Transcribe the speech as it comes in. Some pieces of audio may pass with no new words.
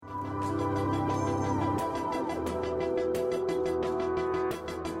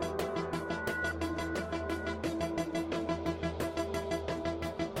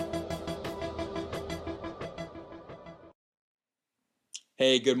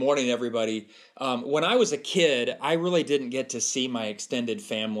Hey, good morning, everybody. When I was a kid, I really didn't get to see my extended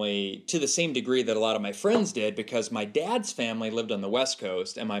family to the same degree that a lot of my friends did because my dad's family lived on the West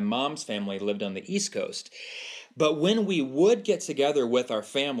Coast and my mom's family lived on the East Coast. But when we would get together with our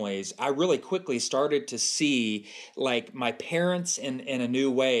families, I really quickly started to see like my parents in a new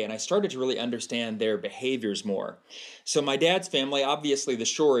way, and I started to really understand their behaviors more. So my dad's family, obviously the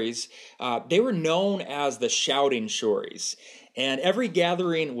Shoreys, they were known as the shouting Shoreys. And every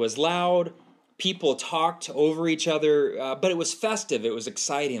gathering was loud. People talked over each other, but it was festive. It was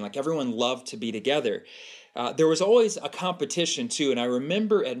exciting. Like everyone loved to be together. There was always a competition too, and I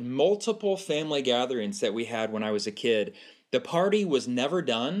remember at multiple family gatherings that we had when I was a kid, the party was never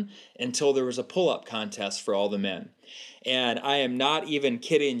done until there was a pull-up contest for all the men. And I am not even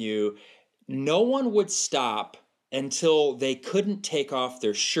kidding you, no one would stop until they couldn't take off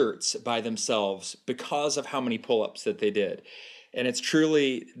their shirts by themselves because of how many pull-ups that they did. And it's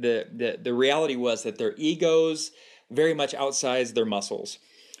truly, the reality was that their egos very much outsized their muscles.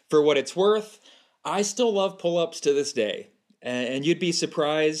 For what it's worth, I still love pull-ups to this day. And you'd be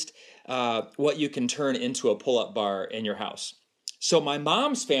surprised what you can turn into a pull-up bar in your house. So my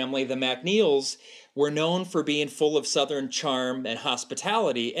mom's family, the McNeils, were known for being full of Southern charm and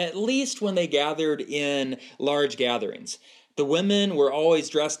hospitality, at least when they gathered in large gatherings. The women were always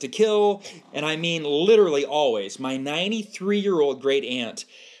dressed to kill, and I mean literally always. My 93-year-old great aunt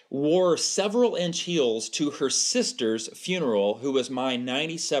wore several-inch heels to her sister's funeral, who was my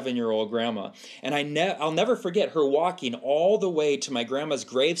 97-year-old grandma. And I'll never forget her walking all the way to my grandma's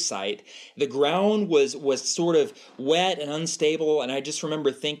gravesite. The ground was sort of wet and unstable, and I just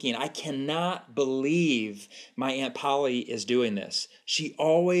remember thinking, I cannot believe my Aunt Polly is doing this. She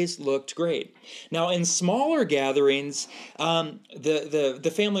always looked great. Now, in smaller gatherings,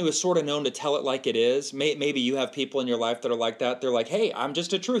 the family was sort of known to tell it like it is. Maybe you have people in your life that are like that. They're like, hey, I'm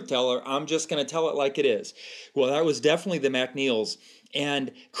just a truth teller. I'm just going to tell it like it is. Well, that was definitely the McNeils.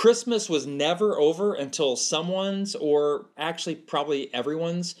 And Christmas was never over until someone's, or actually probably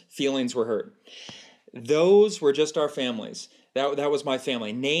everyone's, feelings were hurt. Those were just our families. That was my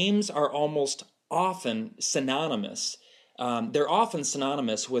family. Names are almost often synonymous. They're often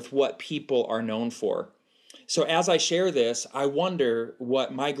synonymous with what people are known for. So as I share this, I wonder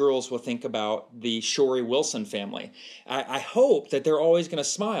what my girls will think about the Shorey Wilson family. I hope that they're always going to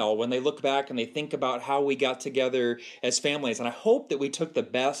smile when they look back and they think about how we got together as families. And I hope that we took the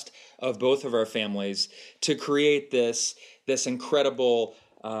best of both of our families to create this incredible,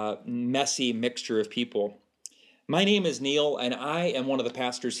 messy mixture of people. My name is Neil, and I am one of the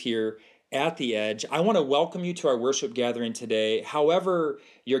pastors here at The Edge. I want to welcome you to our worship gathering today. However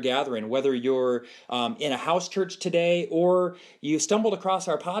you're gathering, whether you're in a house church today or you stumbled across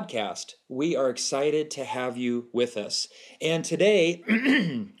our podcast, we are excited to have you with us. And today,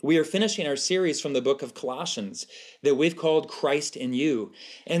 we are finishing our series from the book of Colossians that we've called Christ in You.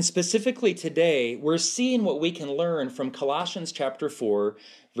 And specifically today, we're seeing what we can learn from Colossians chapter 4,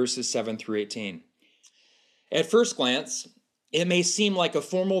 verses 7 through 18. At first glance, it may seem like a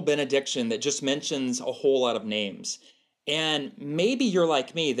formal benediction that just mentions a whole lot of names. And maybe you're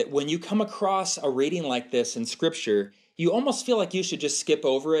like me, that when you come across a reading like this in Scripture, you almost feel like you should just skip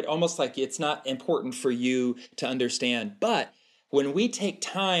over it, almost like it's not important for you to understand. But when we take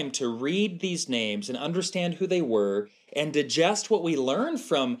time to read these names and understand who they were and digest what we learn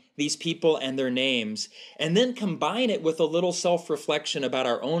from these people and their names, and then combine it with a little self-reflection about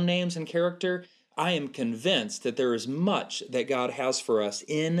our own names and character, I am convinced that there is much that God has for us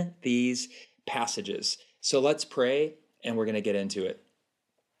in these passages. So let's pray, and we're going to get into it.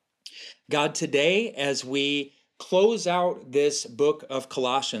 God, today, as we close out this book of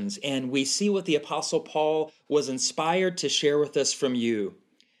Colossians, and we see what the Apostle Paul was inspired to share with us from you,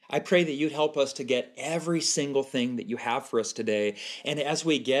 I pray that you'd help us to get every single thing that you have for us today. And as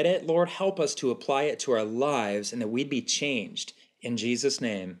we get it, Lord, help us to apply it to our lives and that we'd be changed. In Jesus'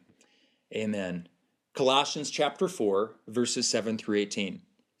 name, amen. Colossians chapter 4, verses 7 through 18.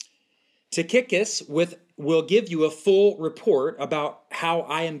 Tychicus will give you a full report about how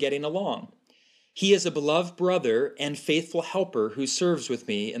I am getting along. He is a beloved brother and faithful helper who serves with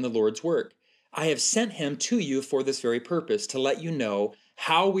me in the Lord's work. I have sent him to you for this very purpose, to let you know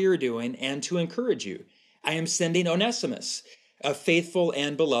how we are doing and to encourage you. I am sending Onesimus, a faithful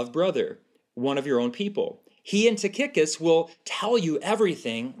and beloved brother, one of your own people. He and Tychicus will tell you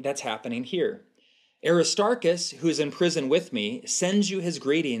everything that's happening here. Aristarchus, who is in prison with me, sends you his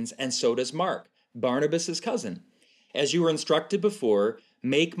greetings, and so does Mark, Barnabas' cousin. As you were instructed before,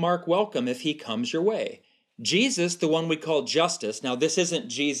 make Mark welcome if he comes your way. Jesus, the one we call Justus. Now, this isn't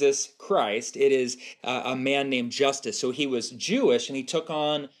Jesus Christ. It is a man named Justus. So he was Jewish, and he took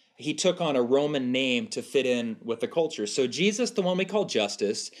on a Roman name to fit in with the culture. So Jesus, the one we call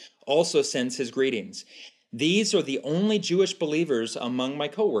Justus, also sends his greetings. These are the only Jewish believers among my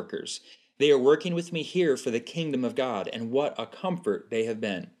coworkers. They are working with me here for the kingdom of God, and what a comfort they have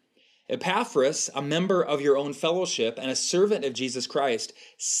been. Epaphras, a member of your own fellowship and a servant of Jesus Christ,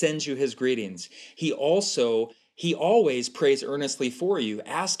 sends you his greetings. He always prays earnestly for you,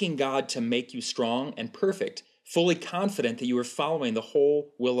 asking God to make you strong and perfect, fully confident that you are following the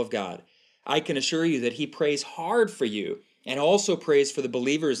whole will of God. I can assure you that he prays hard for you and also prays for the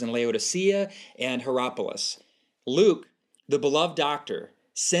believers in Laodicea and Hierapolis. Luke, the beloved doctor,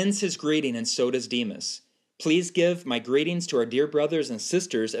 sends his greeting, and so does Demas. Please give my greetings to our dear brothers and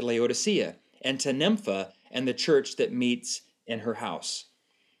sisters at Laodicea, and to Nympha and the church that meets in her house.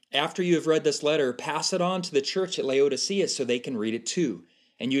 After you have read this letter, pass it on to the church at Laodicea so they can read it too,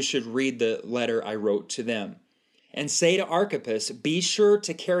 and you should read the letter I wrote to them. And say to Archippus, be sure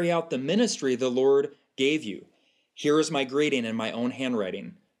to carry out the ministry the Lord gave you. Here is my greeting in my own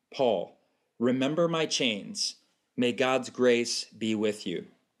handwriting. Paul, remember my chains. May God's grace be with you.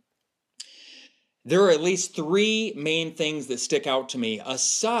 There are at least three main things that stick out to me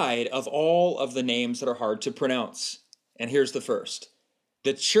aside of all of the names that are hard to pronounce. And here's the first.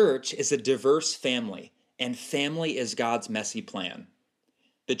 The church is a diverse family, and family is God's messy plan.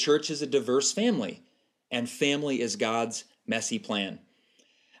 The church is a diverse family, and family is God's messy plan.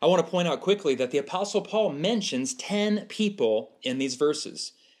 I want to point out quickly that the Apostle Paul mentions 10 people in these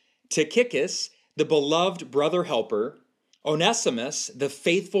verses. Tychicus, the beloved brother helper, Onesimus, the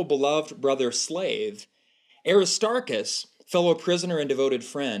faithful beloved brother slave, Aristarchus, fellow prisoner and devoted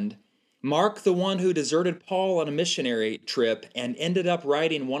friend, Mark, the one who deserted Paul on a missionary trip and ended up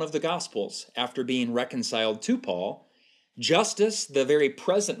writing one of the Gospels after being reconciled to Paul, Justus, the very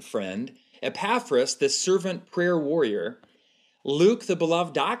present friend, Epaphras, the servant prayer warrior, Luke, the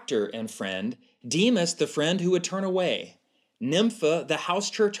beloved doctor and friend, Demas, the friend who would turn away, Nympha, the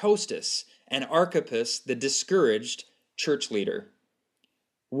house church hostess, and Archippus, the discouraged church leader.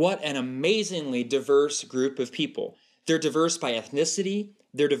 What an amazingly diverse group of people. They're diverse by ethnicity,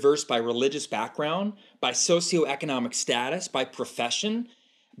 they're diverse by religious background, by socioeconomic status, by profession,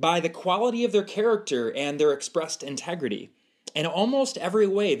 by the quality of their character and their expressed integrity. In almost every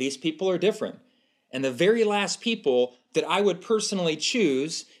way, these people are different. And the very last people that I would personally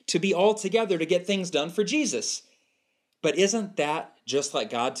choose to be all together to get things done for Jesus. But isn't that just like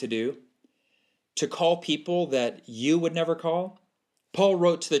God to do? To call people that you would never call? Paul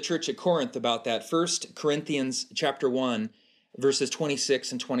wrote to the church at Corinth about that. 1 Corinthians chapter 1, verses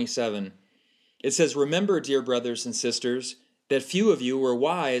 26 and 27. It says, remember, dear brothers and sisters, that few of you were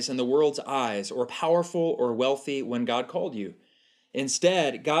wise in the world's eyes or powerful or wealthy when God called you.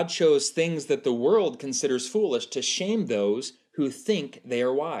 Instead, God chose things that the world considers foolish to shame those who think they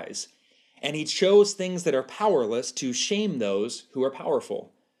are wise. And he chose things that are powerless to shame those who are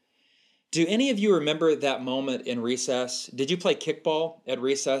powerful. Do any of you remember that moment in recess? Did you play kickball at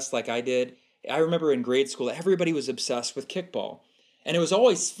recess like I did? I remember in grade school, everybody was obsessed with kickball. And it was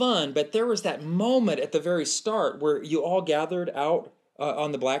always fun, but there was that moment at the very start where you all gathered out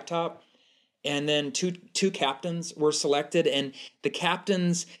on the blacktop, and then two captains were selected, and the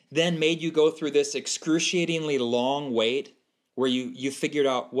captains then made you go through this excruciatingly long wait where you figured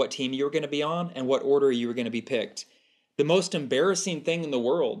out what team you were going to be on and what order you were going to be picked. The most embarrassing thing in the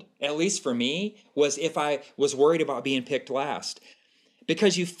world, at least for me, was if I was worried about being picked last.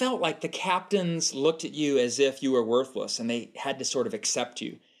 Because you felt like the captains looked at you as if you were worthless and they had to sort of accept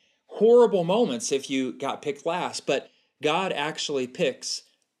you. Horrible moments if you got picked last, but God actually picks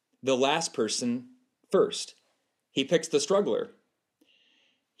the last person first. He picks the struggler.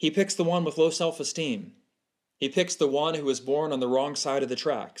 He picks the one with low self-esteem. He picks the one who was born on the wrong side of the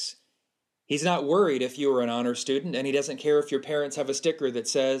tracks. He's not worried if you are an honor student, and he doesn't care if your parents have a sticker that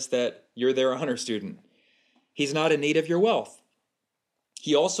says that you're their honor student. He's not in need of your wealth.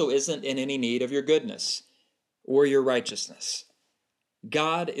 He also isn't in any need of your goodness or your righteousness.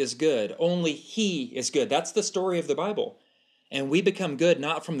 God is good. Only He is good. That's the story of the Bible. And we become good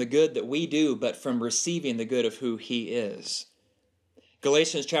not from the good that we do, but from receiving the good of who He is.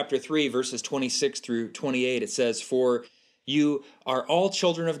 Galatians chapter 3, verses 26 through 28, it says, for you are all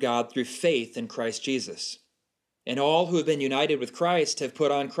children of God through faith in Christ Jesus. And all who have been united with Christ have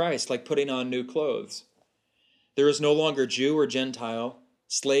put on Christ, like putting on new clothes. There is no longer Jew or Gentile,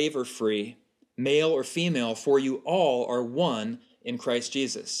 slave or free, male or female, for you all are one in Christ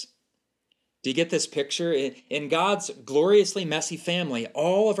Jesus. Do you get this picture? In God's gloriously messy family,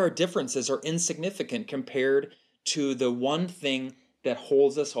 all of our differences are insignificant compared to the one thing that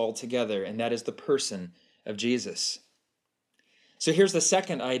holds us all together, and that is the person of Jesus. So here's the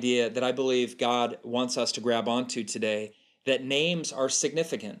second idea that I believe God wants us to grab onto today, that names are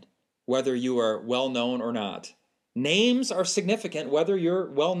significant, whether you are well known or not. Names are significant whether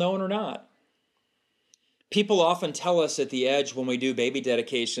you're well known or not. People often tell us at the Edge when we do baby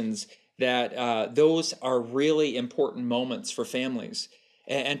dedications that those are really important moments for families.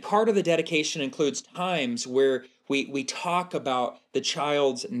 And part of the dedication includes times where we talk about the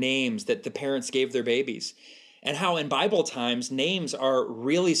child's names that the parents gave their babies, and how in Bible times names are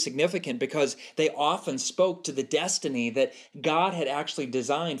really significant because they often spoke to the destiny that God had actually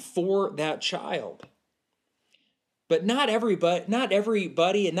designed for that child. But not everybody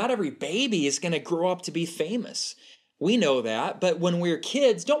and not every baby is going to grow up to be famous. We know that, but when we're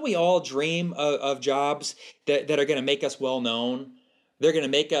kids, don't we all dream of jobs that are going to make us well known? They're going to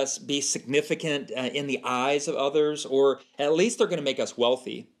make us be significant in the eyes of others, or at least they're going to make us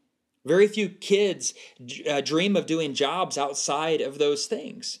wealthy. Very few kids dream of doing jobs outside of those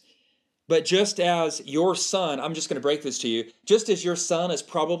things. But just as your son, I'm just going to break this to you, just as your son is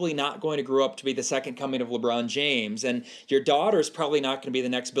probably not going to grow up to be the second coming of LeBron James, and your daughter is probably not going to be the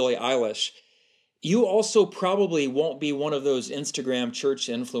next Billie Eilish, you also probably won't be one of those Instagram church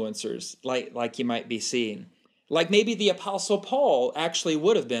influencers like you might be seeing. Like maybe the Apostle Paul actually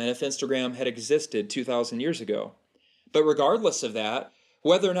would have been if Instagram had existed 2,000 years ago. But regardless of that,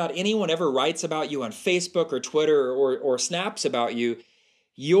 whether or not anyone ever writes about you on Facebook or Twitter or snaps about you,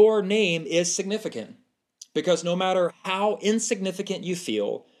 your name is significant. Because no matter how insignificant you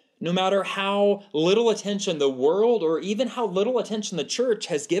feel, no matter how little attention the world or even how little attention the church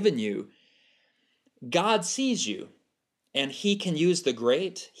has given you, God sees you, and He can use the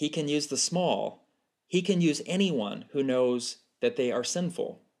great, He can use the small, He can use anyone who knows that they are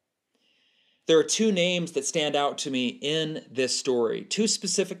sinful. There are two names that stand out to me in this story, two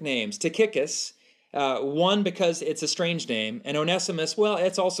specific names. Tychicus, one because it's a strange name, and Onesimus, well,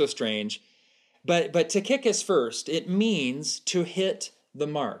 it's also strange. But Tychicus first, it means to hit the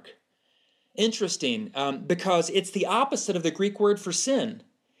mark. Interesting, because it's the opposite of the Greek word for sin.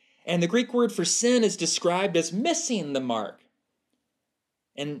 And the Greek word for sin is described as missing the mark.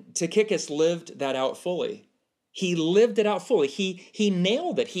 And Tychicus lived that out fully. He lived it out fully. He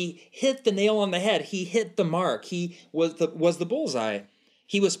nailed it. He hit the nail on the head. He hit the mark. He was the bullseye.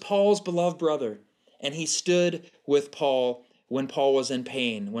 He was Paul's beloved brother. And he stood with Paul when Paul was in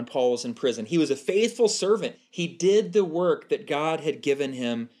pain, when Paul was in prison. He was a faithful servant. He did the work that God had given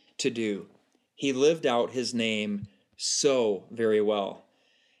him to do. He lived out his name so very well.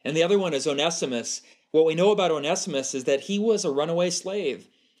 And the other one is Onesimus. What we know about Onesimus is that he was a runaway slave.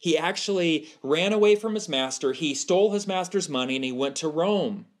 He actually ran away from his master. He stole his master's money and he went to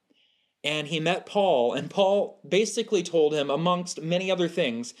Rome. And he met Paul, and Paul basically told him, amongst many other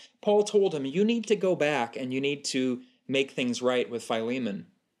things, Paul told him, you need to go back and you need to make things right with Philemon.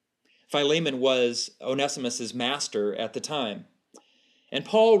 Philemon was Onesimus's master at the time. And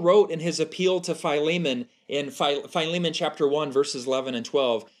Paul wrote in his appeal to Philemon in Philemon chapter 1, verses 11 and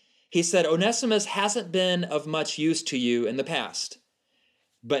 12, he said, Onesimus hasn't been of much use to you in the past,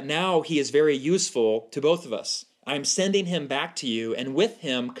 but now he is very useful to both of us. I'm sending him back to you, and with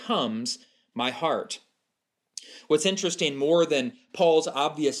him comes my heart. What's interesting, more than Paul's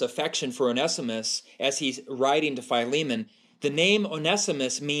obvious affection for Onesimus as he's writing to Philemon, the name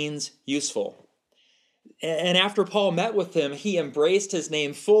Onesimus means useful. And after Paul met with him, he embraced his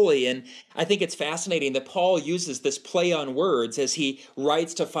name fully. And I think it's fascinating that Paul uses this play on words as he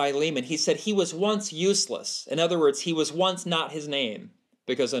writes to Philemon. He said he was once useless. In other words, he was once not his name,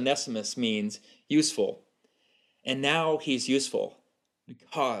 because Onesimus means useful. And now he's useful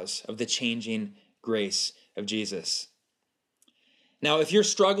because of the changing grace of Jesus. Now, if you're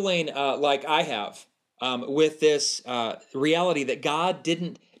struggling like I have with this reality that God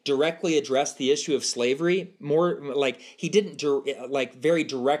didn't directly address the issue of slavery, more like he didn't very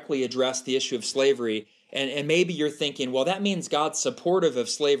directly address the issue of slavery, and maybe you're thinking, well, that means God's supportive of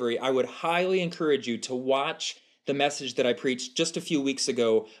slavery, I would highly encourage you to watch the message that I preached just a few weeks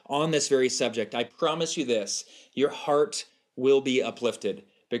ago on this very subject. I promise you this, your heart will be uplifted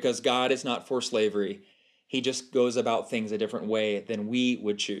because God is not for slavery. He just goes about things a different way than we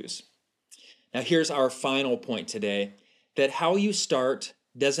would choose. Now, here's our final point today, that how you start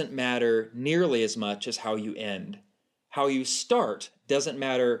doesn't matter nearly as much as how you end. How you start doesn't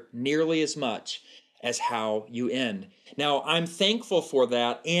matter nearly as much as how you end. Now, I'm thankful for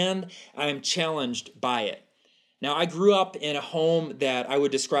that, and I'm challenged by it. Now, I grew up in a home that I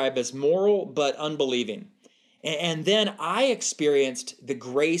would describe as moral but unbelieving. And then I experienced the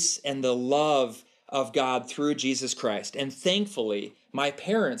grace and the love of God through Jesus Christ. And thankfully, my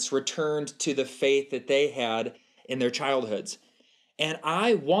parents returned to the faith that they had in their childhoods. And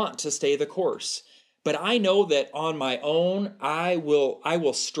I want to stay the course. But I know that on my own, I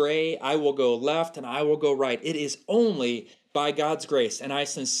will stray, I will go left, and I will go right. It is only by God's grace, and I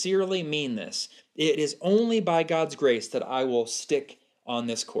sincerely mean this. It is only by God's grace that I will stick on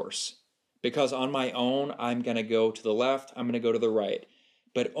this course. Because on my own, I'm going to go to the left, I'm going to go to the right.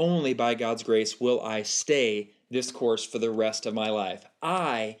 But only by God's grace will I stay this course for the rest of my life.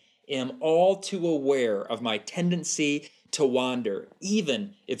 I am all too aware of my tendency to wander,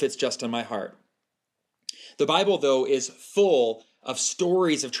 even if it's just in my heart. The Bible, though, is full of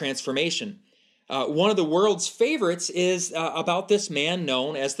stories of transformation. One of the world's favorites is about this man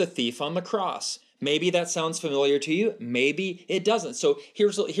known as the thief on the cross. Maybe that sounds familiar to you. Maybe it doesn't. So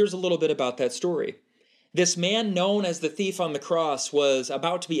here's a little bit about that story. This man known as the thief on the cross was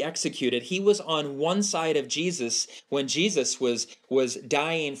about to be executed. He was on one side of Jesus when Jesus was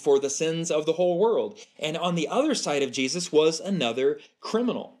dying for the sins of the whole world. And on the other side of Jesus was another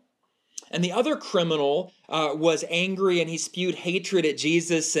criminal. And the other criminal was angry, and he spewed hatred at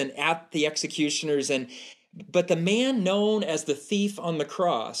Jesus and at the executioners. But the man known as the thief on the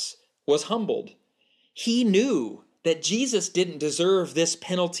cross was humbled. He knew that Jesus didn't deserve this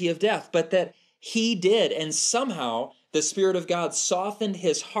penalty of death, but that he did. And somehow the Spirit of God softened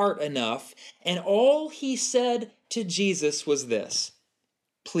his heart enough, and all he said to Jesus was this: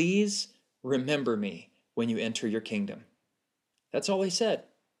 "Please remember me when you enter your kingdom." That's all he said.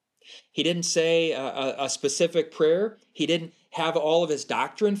 He didn't say a specific prayer. He didn't have all of his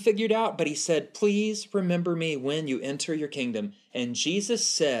doctrine figured out, but he said, "Please remember me when you enter your kingdom." And Jesus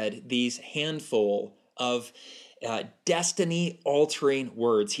said these handful of destiny-altering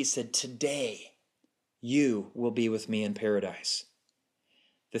words. He said, "Today you will be with me in paradise."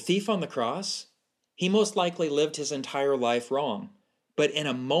 The thief on the cross, he most likely lived his entire life wrong, but in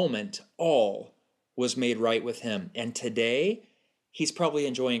a moment, all was made right with him. And today, he's probably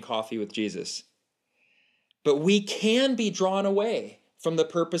enjoying coffee with Jesus. But we can be drawn away from the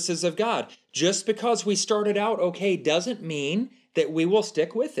purposes of God. Just because we started out okay doesn't mean that we will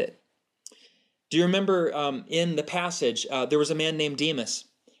stick with it. Do you remember in the passage, there was a man named Demas.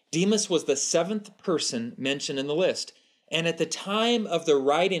 Demas was the 7th person mentioned in the list. And at the time of the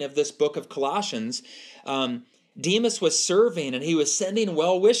writing of this book of Colossians, Demas was serving, and he was sending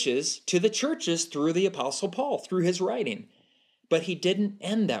well wishes to the churches through the Apostle Paul, through his writing. But he didn't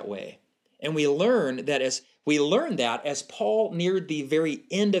end that way. And we learned that as Paul neared the very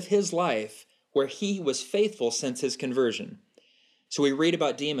end of his life, where he was faithful since his conversion. So we read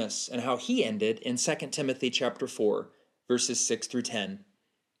about Demas and how he ended in 2 Timothy chapter 4, verses 6 through 10.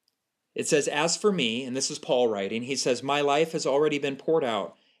 It says, "As for me," and this is Paul writing, he says, "My life has already been poured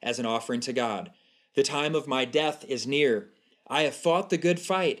out as an offering to God. The time of my death is near. I have fought the good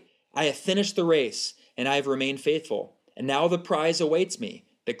fight. I have finished the race, and I have remained faithful. And now the prize awaits me,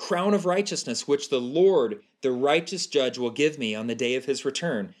 the crown of righteousness, which the Lord, the righteous judge, will give me on the day of his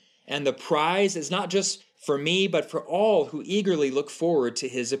return. And the prize is not just for me, but for all who eagerly look forward to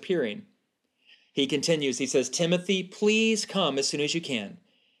his appearing." He continues, he says, "Timothy, please come as soon as you can.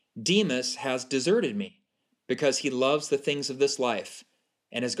 Demas has deserted me because he loves the things of this life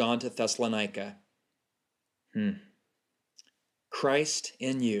and has gone to Thessalonica." Christ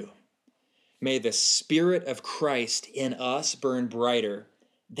in you. May the Spirit of Christ in us burn brighter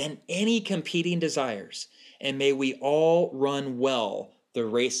than any competing desires, and may we all run well the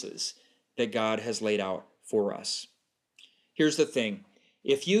races that God has laid out for us. Here's the thing.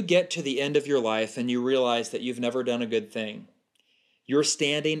 If you get to the end of your life and you realize that you've never done a good thing, your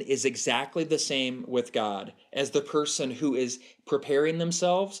standing is exactly the same with God as the person who is preparing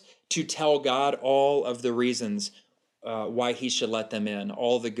themselves to tell God all of the reasons why he should let them in,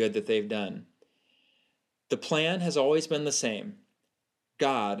 all the good that they've done. The plan has always been the same.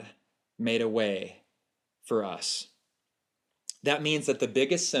 God made a way for us. That means that the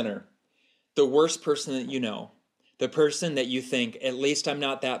biggest sinner, the worst person that you know, the person that you think, at least I'm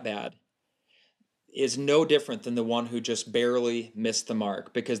not that bad, is no different than the one who just barely missed the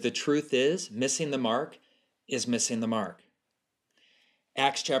mark. Because the truth is, missing the mark is missing the mark.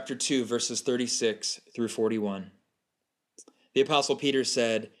 Acts chapter 2, verses 36 through 41. The Apostle Peter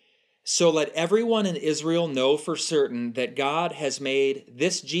said, "So let everyone in Israel know for certain that God has made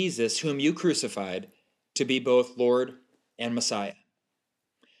this Jesus, whom you crucified, to be both Lord and Messiah."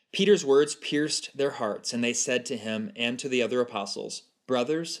 Peter's words pierced their hearts, and they said to him and to the other apostles,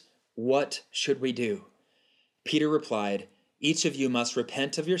 "Brothers, what should we do?" Peter replied, "Each of you must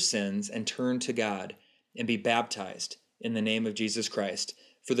repent of your sins and turn to God and be baptized in the name of Jesus Christ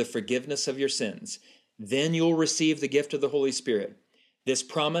for the forgiveness of your sins. Then you'll receive the gift of the Holy Spirit. This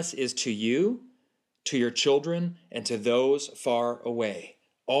promise is to you, to your children, and to those far away,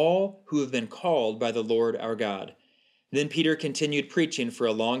 all who have been called by the Lord our God." Then Peter continued preaching for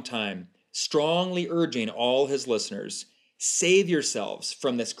a long time, strongly urging all his listeners, "Save yourselves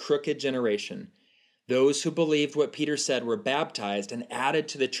from this crooked generation." Those who believed what Peter said were baptized and added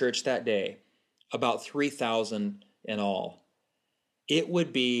to the church that day, about 3,000 in all. It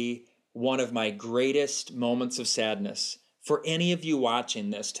would be one of my greatest moments of sadness for any of you watching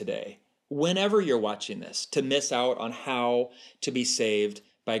this today, whenever you're watching this, to miss out on how to be saved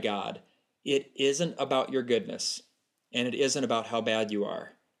by God. It isn't about your goodness, and it isn't about how bad you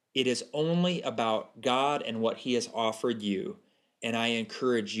are. It is only about God and what He has offered you, and I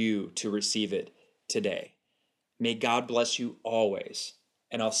encourage you to receive it today. May God bless you always,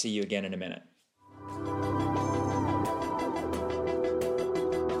 and I'll see you again in a minute.